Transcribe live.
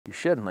You're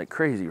shedding like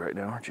crazy right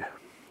now, aren't you?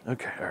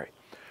 Okay, all right.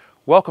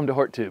 Welcome to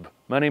HortTube.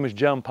 My name is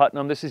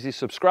Putnam. This is the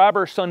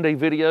Subscriber Sunday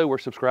video where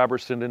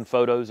subscribers send in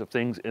photos of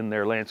things in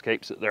their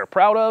landscapes that they're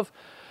proud of.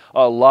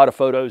 A lot of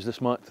photos this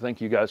month.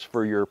 Thank you guys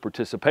for your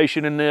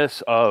participation in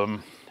this.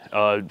 Some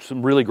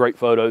really great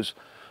photos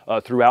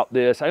throughout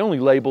this. I only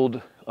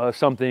labeled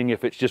something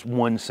if it's just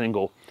one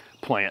single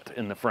plant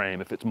in the frame.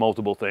 If it's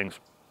multiple things,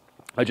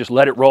 I just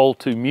let it roll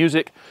to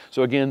music.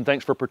 So again,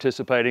 thanks for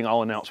participating.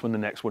 I'll announce when the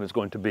next one is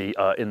going to be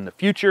in the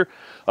future.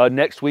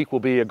 Next week will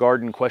be a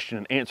garden question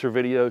and answer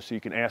video, so you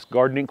can ask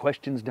gardening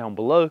questions down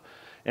below,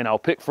 and I'll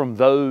pick from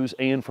those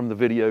and from the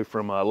video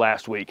from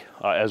last week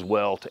as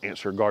well to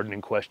answer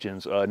gardening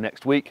questions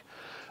next week.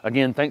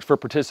 Again, thanks for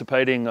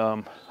participating.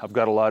 I've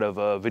got a lot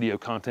of video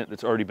content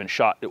that's already been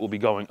shot that will be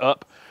going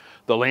up.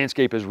 The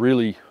landscape is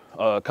really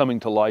coming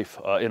to life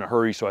in a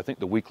hurry, so I think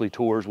the weekly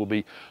tours will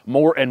be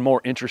more and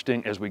more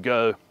interesting as we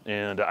go,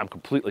 and I'm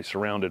completely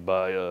surrounded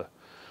by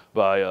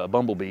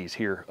bumblebees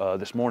here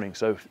this morning.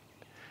 So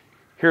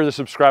here are the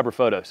subscriber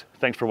photos.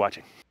 Thanks for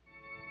watching.